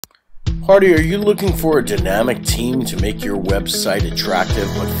Hardy, are you looking for a dynamic team to make your website attractive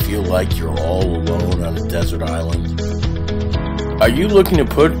but feel like you're all alone on a desert island? Are you looking to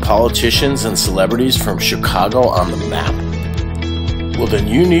put politicians and celebrities from Chicago on the map? Well, then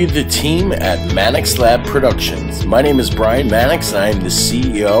you need the team at Mannixlab Productions. My name is Brian Mannix, I am the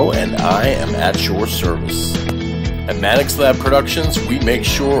CEO, and I am at your service. At Mannixlab Productions, we make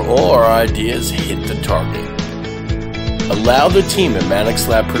sure all our ideas hit the target. Allow the team at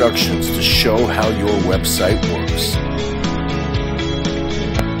Mannixlab Productions to show how your website works.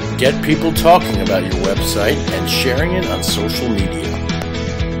 Get people talking about your website and sharing it on social media.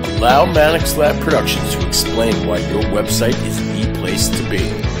 Allow Mannixlab Productions to explain why your website is the place to be.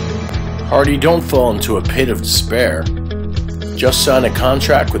 Hardy, don't fall into a pit of despair. Just sign a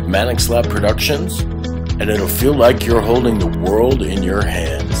contract with Mannixlab Productions and it'll feel like you're holding the world in your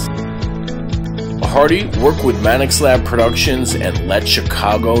hands. Hardy, work with Mannixlab Productions and let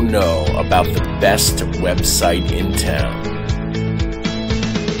Chicago know about the best website in town.